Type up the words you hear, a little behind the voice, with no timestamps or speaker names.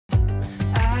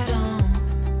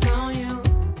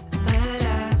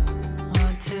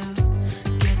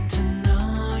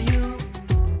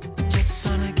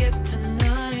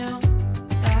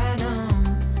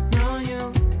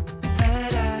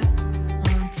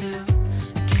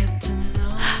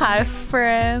Hi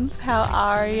friends, how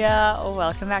are ya?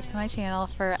 Welcome back to my channel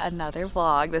for another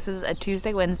vlog. This is a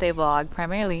Tuesday, Wednesday vlog,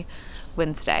 primarily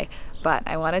Wednesday. But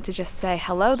I wanted to just say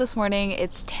hello this morning.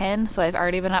 It's 10, so I've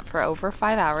already been up for over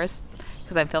 5 hours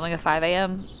because I'm filming a 5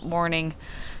 a.m. morning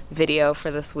video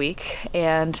for this week.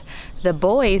 And the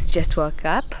boys just woke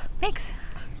up. Thanks.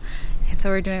 And so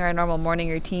we're doing our normal morning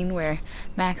routine where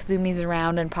Max zoomies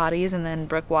around and potties and then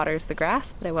Brook waters the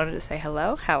grass. But I wanted to say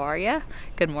hello, how are ya?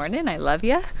 Good morning, I love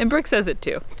ya. And Brook says it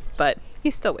too, but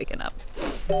he's still waking up.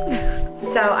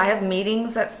 So I have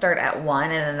meetings that start at 1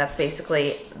 and then that's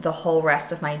basically the whole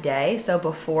rest of my day. So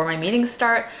before my meetings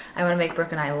start, I want to make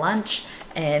Brook and I lunch.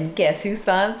 And guess who's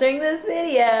sponsoring this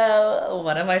video?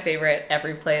 One of my favorite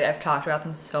EveryPlate. I've talked about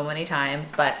them so many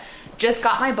times, but just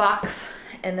got my box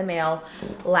in the mail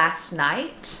last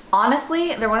night.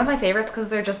 Honestly, they're one of my favorites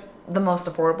because they're just the most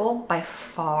affordable by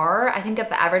far. I think that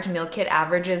the average meal kit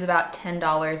averages about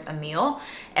 $10 a meal.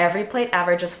 EveryPlate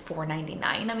averages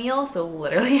 $4.99 a meal, so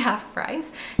literally half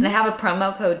price. And I have a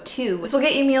promo code too. This will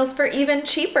get you meals for even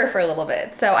cheaper for a little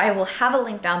bit. So I will have a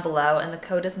link down below and the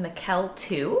code is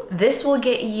Mick-Elle2. This will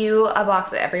get you a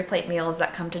box of EveryPlate meals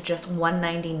that come to just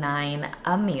 $1.99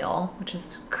 a meal, which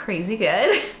is crazy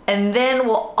good. And then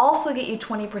we'll also get you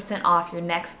 20% off your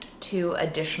next 2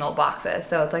 additional boxes.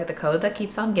 So it's like the code that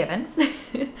keeps on giving.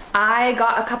 I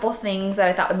got a couple things that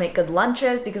I thought would make good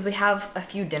lunches because we have a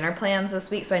few dinner plans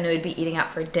this week, so I know we'd be eating out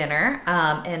for dinner.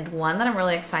 And one that I'm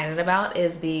really excited about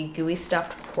is the gooey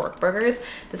stuffed pork burgers.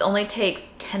 This only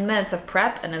takes 10 minutes of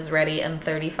prep and is ready in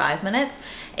 35 minutes.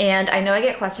 And I know I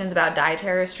get questions about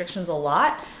dietary restrictions a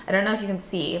lot. I don't know if you can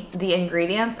see, the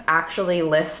ingredients actually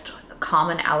list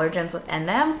common allergens within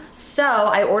them. So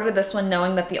I ordered this one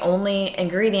knowing that the only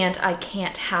ingredient I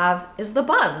can't have is the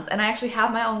buns. And I actually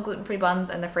have my own gluten-free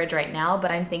buns in the fridge right now, but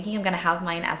I'm thinking I'm gonna have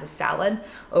mine as a salad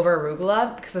over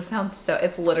arugula because it sounds so,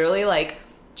 it's literally like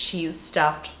cheese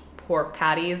stuffed pork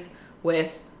patties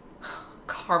with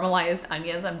caramelized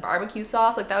onions and barbecue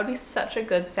sauce. Like that would be such a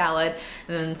good salad.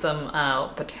 And then some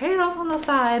potatoes on the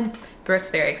side. Brooke's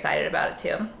very excited about it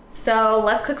too. So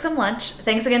let's cook some lunch.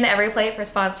 Thanks again to EveryPlate for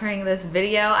sponsoring this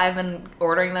video. I've been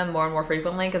ordering them more and more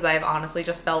frequently because I've honestly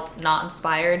just felt not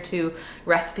inspired to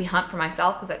recipe hunt for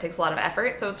myself because that takes a lot of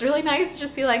effort. So it's really nice to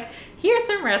just be like, here's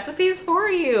some recipes for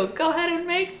you. Go ahead and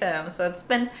make them. So it's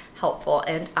been helpful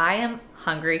and I am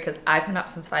hungry because I've been up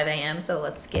since 5 a.m. So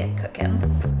let's get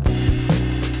cooking.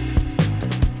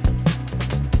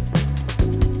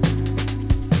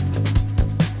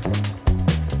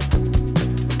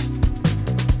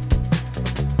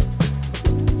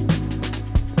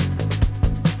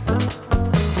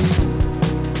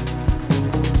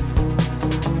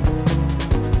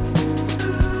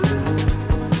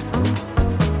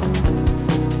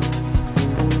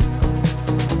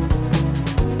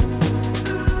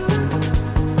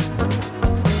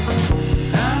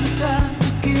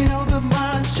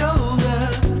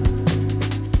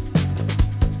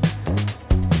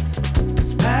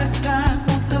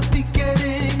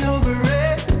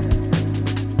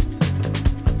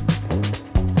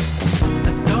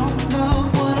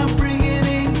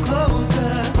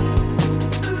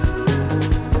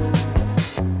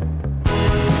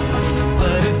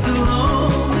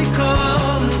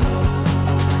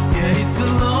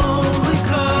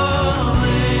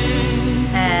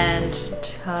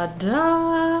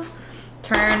 Ta-da!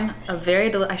 Turn a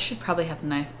very I should probably have a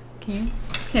knife. Can you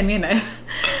hand me a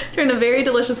knife? Turn a very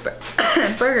delicious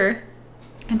burger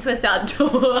into a salad.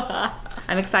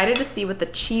 I'm excited to see what the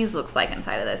cheese looks like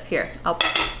inside of this. Here,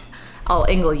 I'll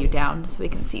angle you down so we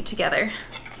can see together.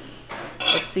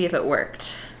 Let's see if it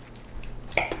worked.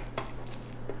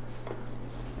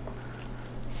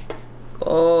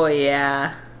 Oh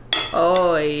yeah.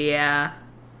 Oh yeah.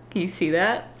 Can you see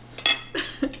that?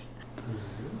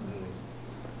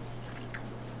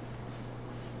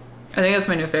 I think that's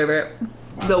my new favorite.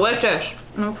 Delicious.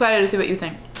 I'm excited to see what you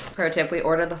think. Pro tip, we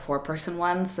ordered the 4-person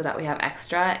ones so that we have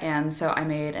extra, and so I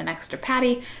made an extra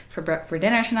patty for Brook for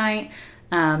dinner tonight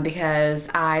because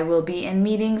I will be in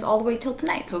meetings all the way till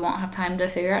tonight, so we won't have time to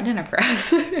figure out dinner for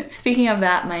us. Speaking of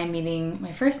that,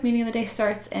 my first meeting of the day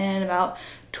starts in about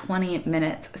 20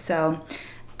 minutes, so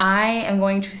I am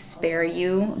going to spare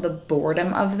you the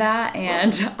boredom of that,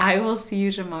 and I will see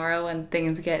you tomorrow when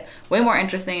things get way more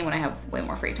interesting and when I have way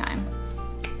more free time.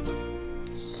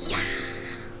 Yeah.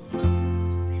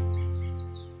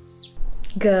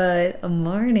 Good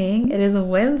morning. It is a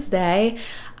Wednesday.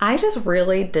 I just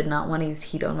really did not want to use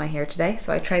heat on my hair today,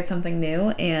 so I tried something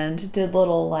new and did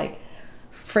little like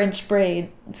French braid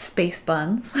space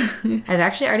buns. I've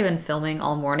actually already been filming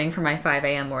all morning for my 5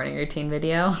 a.m. morning routine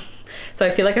video. So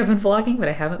I feel like I've been vlogging, but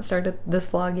I haven't started this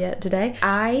vlog yet today.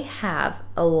 I have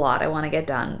a lot I want to get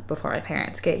done before my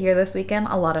parents get here this weekend.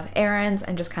 A lot of errands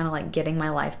and just kind of like getting my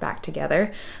life back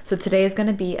together. So today is going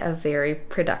to be a very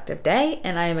productive day,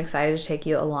 and I am excited to take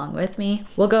you along with me.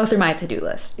 We'll go through my to-do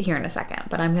list here in a second,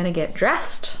 but I'm going to get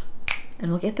dressed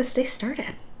and we'll get this day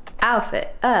started.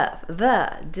 Outfit of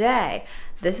the day.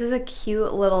 This is a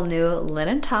cute little new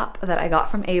linen top that I got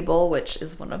from Able, which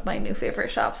is one of my new favorite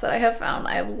shops that I have found.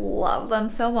 I love them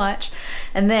so much.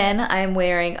 And then I'm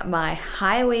wearing my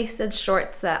high-waisted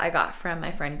shorts that I got from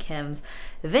my friend Kim's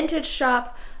vintage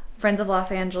shop, Friends of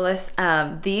Los Angeles.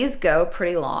 These go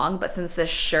pretty long, but since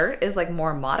this shirt is like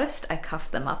more modest, I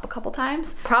cuffed them up a couple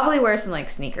times. Probably wear some like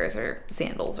sneakers or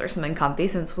sandals or something comfy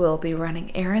since we'll be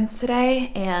running errands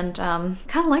today, and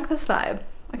kind of like this vibe.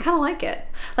 I kind of like it.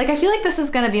 Like, I feel like this is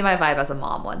gonna be my vibe as a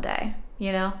mom one day,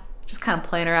 you know? Just kind of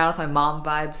playing around with my mom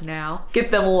vibes now. Get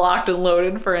them locked and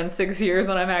loaded for in 6 years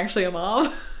when I'm actually a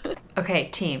mom. Okay,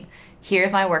 team,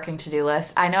 here's my working to-do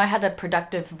list. I know I had a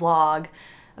productive vlog,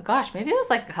 oh gosh, maybe it was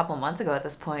like a couple months ago at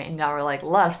this point, and y'all were like,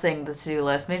 love seeing the to-do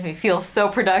list. Made me feel so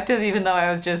productive even though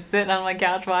I was just sitting on my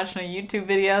couch watching a YouTube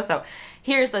video. So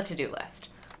here's the to-do list.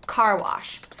 Car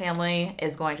wash. Family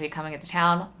is going to be coming into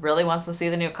town, really wants to see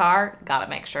the new car, gotta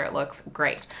make sure it looks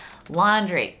great.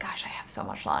 Laundry. Gosh, I have so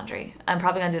much laundry. I'm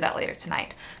probably gonna do that later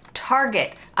tonight.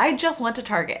 Target. I just went to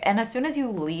Target, and as soon as you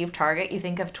leave Target, you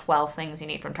think of 12 things you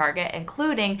need from Target,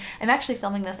 including, I'm actually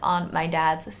filming this on my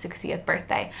dad's 60th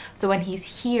birthday. So when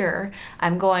he's here,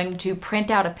 I'm going to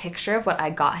print out a picture of what I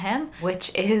got him,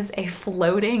 which is a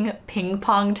floating ping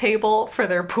pong table for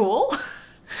their pool.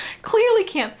 Clearly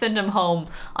can't send him home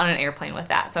on an airplane with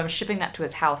that. So I'm shipping that to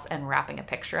his house and wrapping a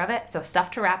picture of it. So stuff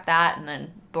to wrap that, and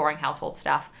then boring household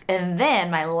stuff. And then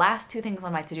my last two things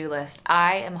on my to-do list,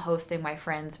 I am hosting my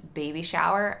friend's baby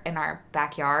shower in our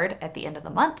backyard at the end of the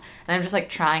month. And I'm just like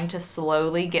trying to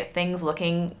slowly get things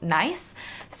looking nice.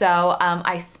 So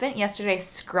I spent yesterday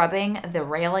scrubbing the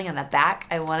railing in the back.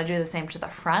 I want to do the same to the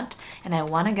front, and I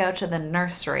want to go to the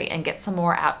nursery and get some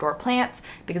more outdoor plants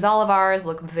because all of ours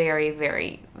look very,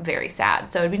 very, very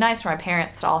sad. So it'd be nice for my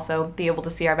parents to also be able to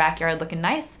see our backyard looking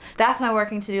nice. That's my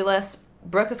working to-do list.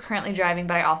 Brook is currently driving,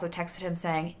 but I also texted him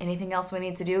saying, anything else we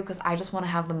need to do? Because I just want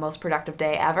to have the most productive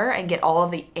day ever and get all of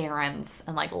the errands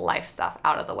and like life stuff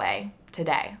out of the way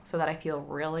today so that I feel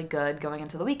really good going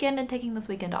into the weekend and taking this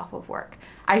weekend off of work.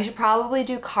 I should probably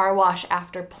do car wash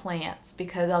after plants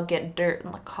because I'll get dirt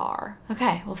in the car.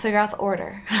 Okay, we'll figure out the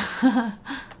order.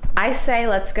 I say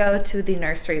let's go to the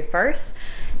nursery first,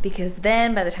 because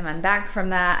then by the time I'm back from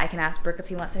that, I can ask Brook if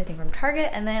he wants anything from Target,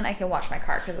 and then I can wash my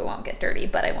car because it won't get dirty.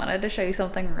 But I wanted to show you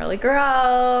something really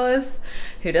gross.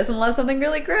 Who doesn't love something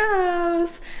really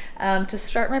gross? To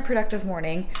start my productive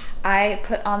morning, I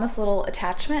put on this little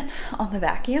attachment on the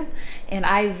vacuum, and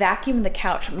I vacuumed the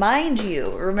couch. Mind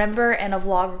you, remember in a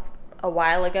vlog a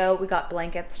while ago, we got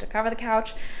blankets to cover the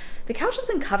couch. The couch has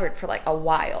been covered for like a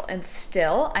while, and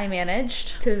still I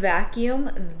managed to vacuum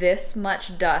this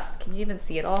much dust. Can you even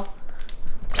see it all?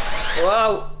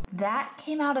 Whoa! That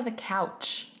came out of the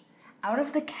couch. Out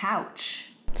of the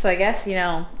couch. So I guess, you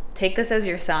know, take this as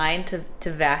your sign to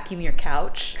vacuum your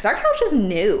couch. Because our couch is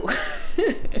new.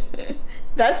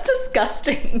 That's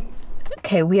disgusting.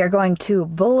 Okay, we are going to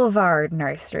Boulevard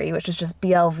Nursery, which is just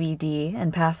BLVD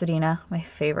in Pasadena, my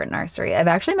favorite nursery. I've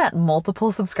actually met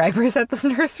multiple subscribers at this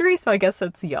nursery, so I guess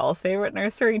it's y'all's favorite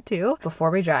nursery too.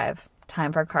 Before we drive,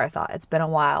 time for a car thought. It's been a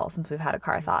while since we've had a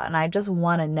car thought, and I just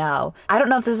want to know, I don't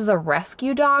know if this is a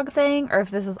rescue dog thing or if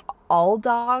this is all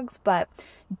dogs, but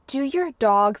do your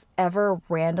dogs ever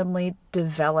randomly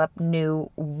develop new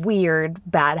weird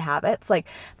bad habits? Like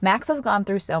Max has gone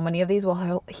through so many of these.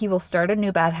 Well, he will start a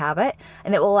new bad habit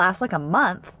and it will last like a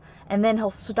month, and then he'll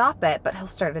stop it, but he'll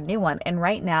start a new one. And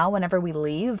right now, whenever we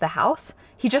leave the house,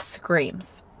 he just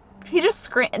screams. He just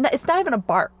screams. It's not even a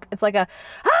bark. It's like a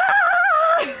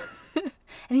ah!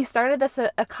 And he started this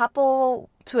a couple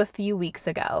to a few weeks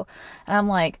ago. And I'm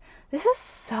like, this is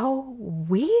so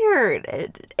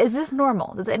weird. Is this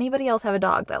normal? Does anybody else have a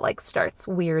dog that like starts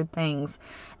weird things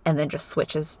and then just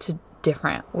switches to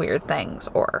different weird things?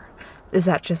 Or is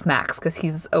that just Max because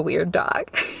he's a weird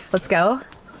dog? Let's go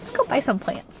buy some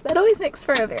plants. That always makes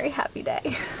for a very happy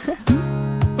day.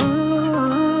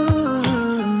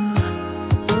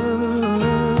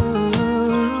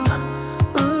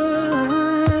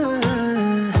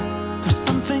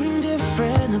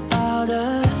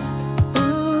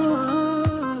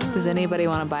 Does anybody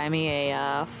want to buy me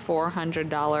a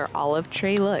 $400 olive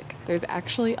tree? Look, there's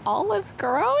actually olives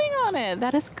growing on it.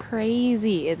 That is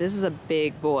crazy. This is a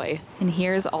big boy. And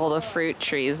here's all the fruit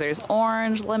trees. There's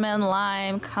orange, lemon,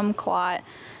 lime, kumquat,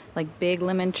 like big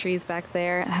lemon trees back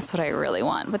there. That's what I really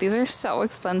want. But these are so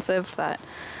expensive that,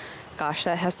 gosh,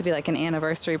 that has to be like an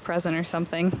anniversary present or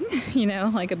something, you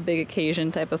know, like a big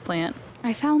occasion type of plant.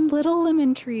 I found little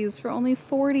lemon trees for only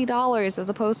 $40 as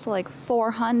opposed to like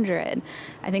 $400.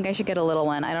 I think I should get a little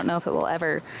one. I don't know if it will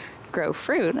ever grow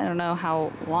fruit. I don't know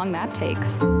how long that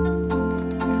takes.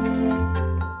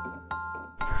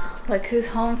 Look who's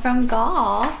home from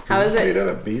golf. How is it? Made out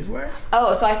of beeswax?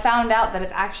 Oh, so I found out that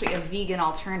it's actually a vegan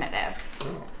alternative.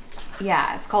 Oh.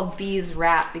 Yeah, it's called bees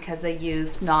wrap because they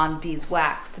use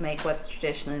non-beeswax to make what's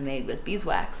traditionally made with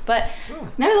beeswax. But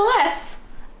nevertheless,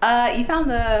 you found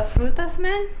the frutas,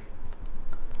 man?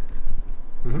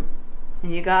 Mm-hmm.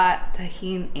 And you got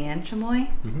tajin and chamoy?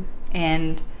 Mm-hmm.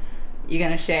 And you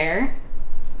gonna share?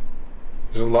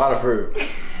 There's a lot of fruit.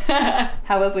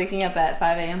 How was waking up at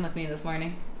 5 a.m. with me this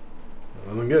morning? It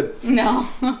wasn't good. No.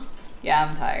 Yeah,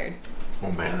 I'm tired.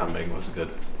 Oh man, that mango was good.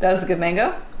 That was a good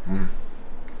mango? Mm.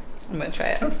 I'm gonna try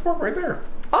it. There's a fork right there.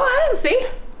 Oh, I didn't see.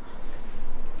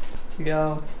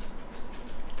 Yo.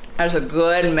 That's a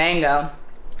good mango.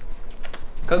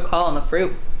 Good call on the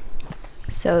fruit.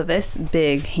 So this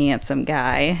big handsome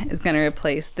guy is gonna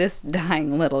replace this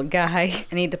dying little guy.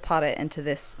 I need to pot it into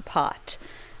this pot.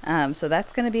 So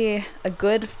that's gonna be a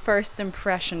good first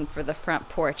impression for the front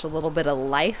porch. A little bit of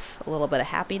life, a little bit of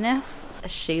happiness.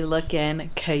 Is she looking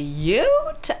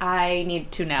cute? I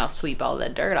need to now sweep all the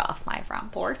dirt off my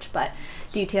front porch, but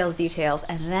details, details.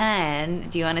 And then,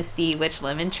 do you wanna see which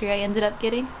lemon tree I ended up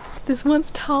getting? This one's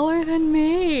taller than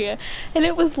me. And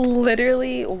it was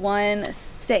literally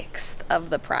 1/6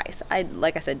 of the price.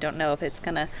 Like I said, don't know if it's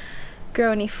gonna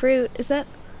grow any fruit. Is that?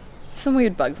 Some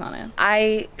weird bugs on it.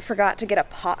 I forgot to get a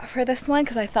pot for this one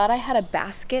because I thought I had a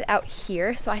basket out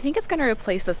here. So I think it's gonna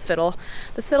replace this fiddle.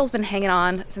 This fiddle's been hanging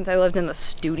on since I lived in the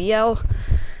studio.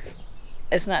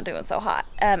 It's not doing so hot.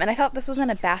 And I thought this was in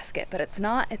a basket, but it's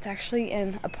not. It's actually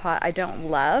in a pot I don't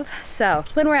love. So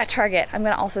when we're at Target, I'm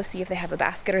gonna also see if they have a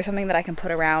basket or something that I can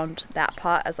put around that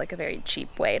pot as like a very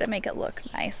cheap way to make it look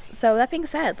nice. So that being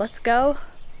said, let's go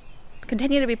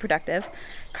continue to be productive.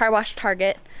 Car wash,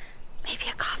 Target, maybe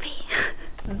a coffee.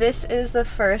 This is the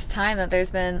first time that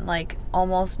there's been like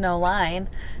almost no line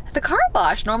at the car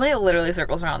wash. Normally it literally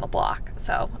circles around the block.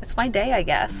 So it's my day, I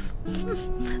guess.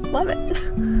 Love it.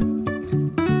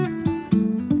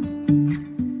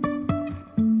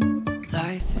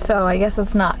 So I guess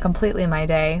it's not completely my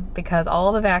day because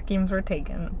all the vacuums were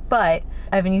taken, but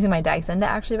I've been using my Dyson to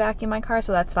actually vacuum my car,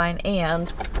 so that's fine.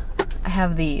 And I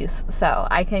have these, so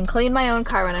I can clean my own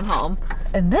car when I'm home.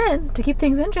 And then, to keep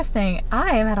things interesting,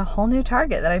 I am at a whole new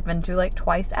Target that I've been to like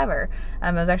twice ever.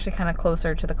 It was actually kind of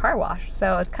closer to the car wash.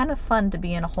 So it's kind of fun to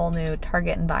be in a whole new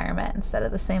Target environment instead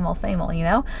of the same old, you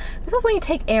know? This is when you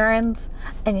take errands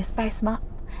and you spice them up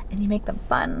and you make them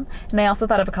fun. And I also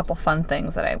thought of a couple fun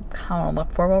things that I kind of want to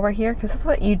look for while we're here, because that's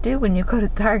what you do when you go to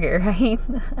Target, right?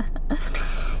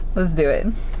 Let's do it.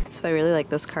 So I really like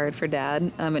this card for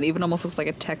Dad. It even almost looks like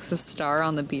a Texas star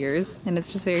on the beers. And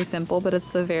it's just very simple, but it's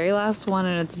the very last one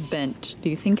and it's bent. Do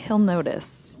you think he'll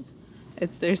notice?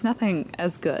 There's nothing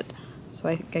as good. So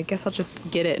I guess I'll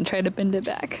just get it and try to bend it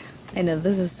back. I know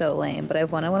this is so lame, but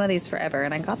I've wanted one of these forever.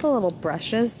 And I got the little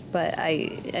brushes, but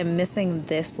I am missing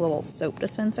this little soap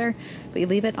dispenser. But you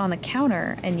leave it on the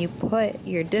counter and you put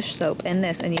your dish soap in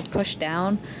this and you push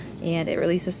down and it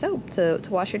releases soap to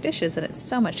wash your dishes, and it's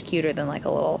so much cuter than like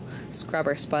a little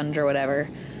scrubber sponge or whatever.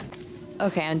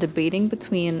 Okay, I'm debating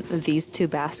between these two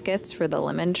baskets for the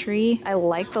lemon tree. I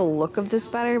like the look of this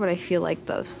better, but I feel like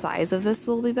the size of this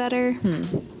will be better.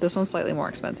 This one's slightly more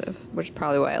expensive, which is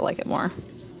probably why I like it more.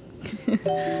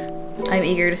 I'm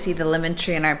eager to see the lemon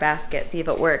tree in our basket, see if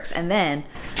it works, and then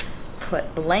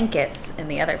put blankets in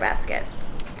the other basket.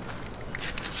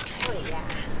 Oh yeah.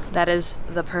 That is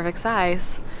the perfect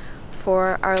size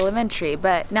for our lemon tree.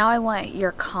 But now I want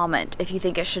your comment if you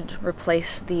think it should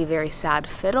replace the very sad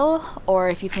fiddle,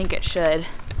 or if you think it should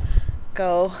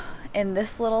go in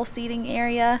this little seating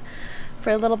area for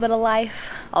a little bit of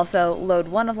life. Also, load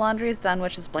 1 of laundry is done,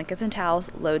 which is blankets and towels.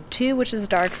 Load 2, which is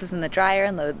darks, is in the dryer,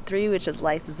 and load 3, which is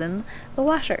lights, is in the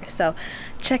washer. So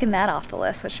checking that off the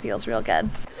list, which feels real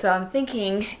good. So I'm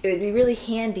thinking it would be really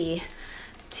handy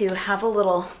to have a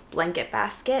little blanket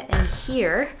basket in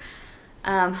here.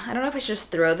 I don't know if I should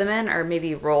just throw them in or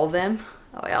maybe roll them.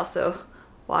 Oh, I also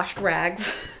washed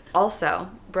rags. Also,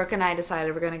 Brooke and I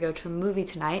decided we're gonna go to a movie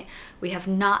tonight. We have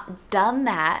not done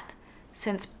that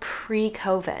since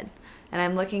pre-COVID, and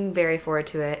I'm looking very forward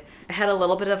to it. I had a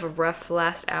little bit of a rough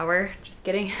last hour, just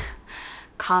getting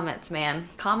comments, man.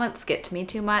 Comments get to me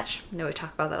too much. I know we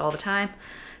talk about that all the time.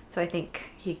 So I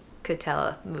think he could tell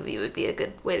a movie would be a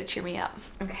good way to cheer me up.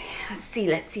 Okay,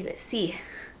 let's see.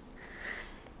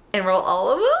 Enroll all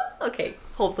of them? Okay,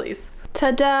 hold please.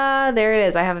 Ta-da! There it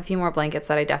is. I have a few more blankets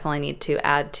that I definitely need to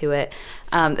add to it.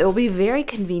 It will be very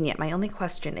convenient. My only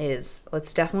question is, well,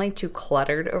 it's definitely too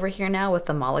cluttered over here now with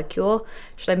the molecule.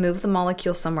 Should I move the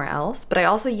molecule somewhere else? But I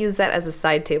also use that as a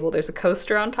side table. There's a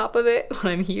coaster on top of it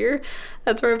when I'm here.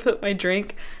 That's where I put my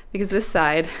drink because this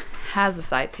side has a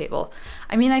side table.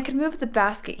 I mean, I could move the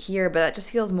basket here, but that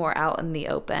just feels more out in the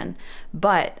open.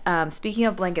 But speaking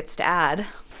of blankets to add,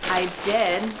 I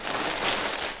did...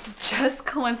 Just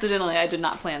coincidentally, I did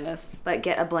not plan this, but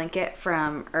get a blanket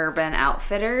from Urban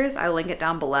Outfitters. I'll link it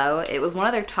down below. It was one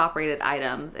of their top rated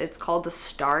items. It's called the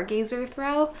Stargazer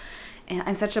Throw. And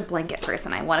I'm such a blanket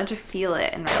person. I wanted to feel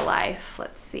it in real life.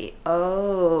 Let's see.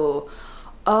 Oh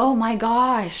my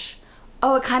gosh.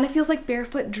 Oh, it kind of feels like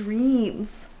Barefoot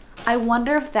Dreams. I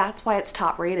wonder if that's why it's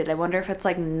top rated. I wonder if it's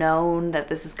like known that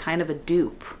this is kind of a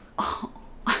dupe. Oh,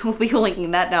 I will be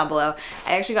linking that down below.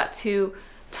 I actually got 2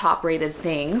 top rated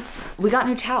things. We got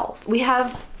new towels. We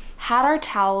have had our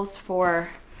towels for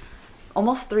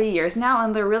almost 3 years now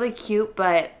and they're really cute,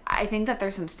 but I think that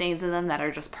there's some stains in them that are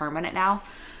just permanent now.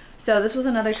 So this was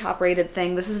another top rated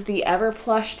thing. This is the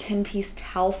Everplush 10-piece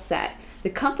towel set. The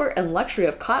comfort and luxury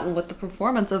of cotton with the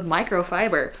performance of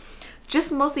microfiber.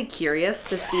 Just mostly curious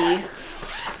to see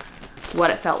what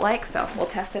it felt like, so we'll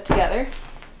test it together.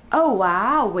 Oh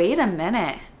wow, wait a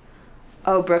minute.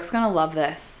 Oh, Brooke's gonna love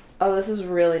this. Oh, this is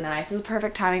really nice. This is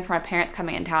perfect timing for my parents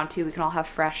coming in town too. We can all have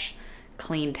fresh,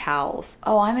 clean towels.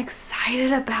 Oh, I'm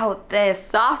excited about this.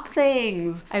 Soft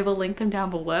things. I will link them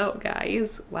down below,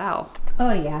 guys. Wow.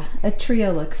 Oh yeah, a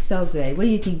trio looks so good. What do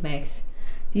you think, Max?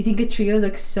 Do you think a trio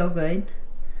looks so good?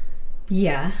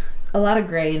 Yeah, a lot of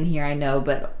gray in here, I know,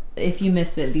 but if you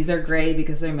miss it, these are gray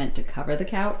because they're meant to cover the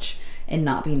couch and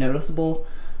not be noticeable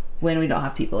when we don't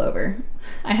have people over.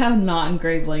 I have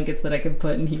non-gray blankets that I could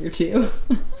put in here too.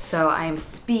 So I am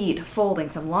speed folding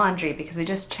some laundry because we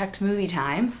just checked movie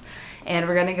times and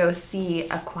we're gonna go see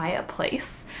A Quiet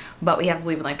Place, but we have to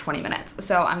leave in like 20 minutes.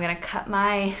 So I'm gonna cut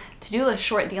my to-do list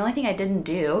short. The only thing I didn't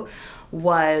do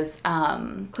was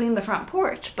clean the front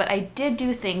porch, but I did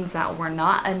do things that were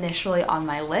not initially on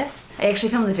my list. I actually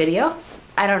filmed a video.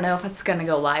 I don't know if it's gonna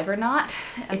go live or not.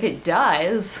 If it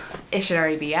does, it should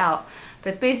already be out.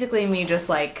 But it's basically me just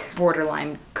like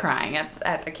borderline crying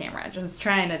at the camera, just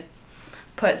trying to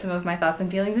put some of my thoughts and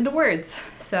feelings into words.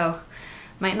 So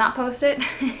might not post it,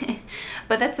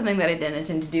 but that's something that I didn't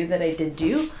intend to do that I did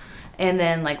do. And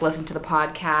then like listen to the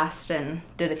podcast and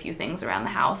did a few things around the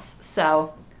house.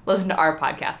 So listen to our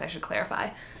podcast, I should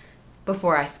clarify,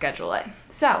 before I schedule it.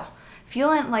 So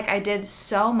feeling like I did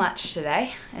so much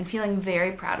today and feeling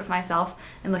very proud of myself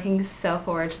and looking so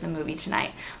forward to the movie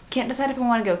tonight. Can't decide if I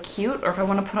want to go cute or if I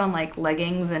want to put on like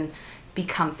leggings and be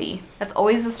comfy. That's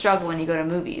always the struggle when you go to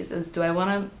movies, is do I want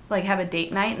to like have a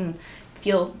date night and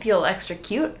feel extra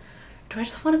cute, or do I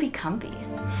just want to be comfy?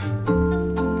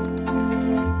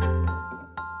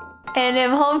 And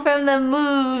I'm home from the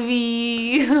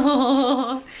movie.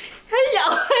 Hello.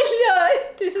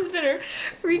 This has been a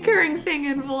recurring thing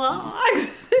in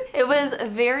vlogs. It was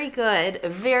very good,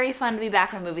 very fun to be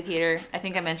back in the movie theater. I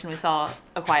think I mentioned we saw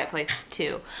A Quiet Place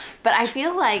too, but I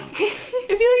feel like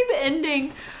the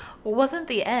ending wasn't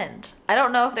the end. I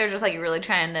don't know if they're just like really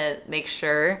trying to make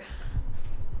sure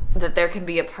that there can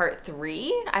be a part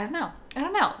 3. I don't know.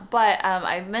 But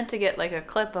I meant to get like a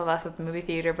clip of us at the movie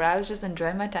theater, but I was just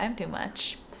enjoying my time too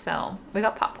much. So we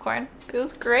got popcorn. It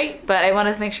was great. But I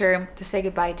wanted to make sure to say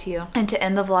goodbye to you. And to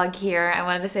end the vlog here, I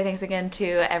wanted to say thanks again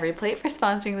to Everplate for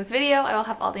sponsoring this video. I will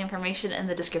have all the information in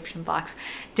the description box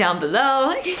down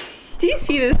below. Do you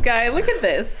see this guy? Look at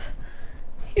this.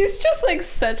 He's just like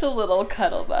such a little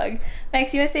cuddle bug.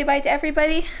 Max, you want to say bye to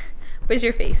everybody? Where's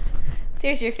your face?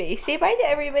 There's your face. Say bye to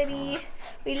everybody.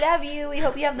 We love you. We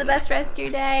hope you have the best rest of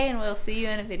your day, and we'll see you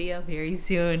in a video very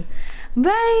soon.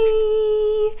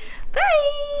 Bye.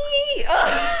 Bye.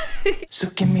 So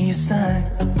give me a sign.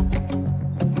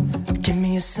 Give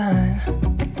me a sign.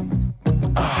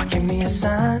 Oh, give me a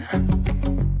sign.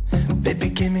 Baby,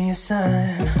 give me a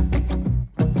sign.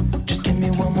 Just give me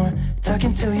one more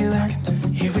talking to you.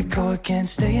 Here we go again,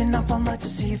 staying up all night to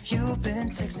see if you've been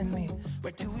texting me.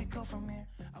 Where do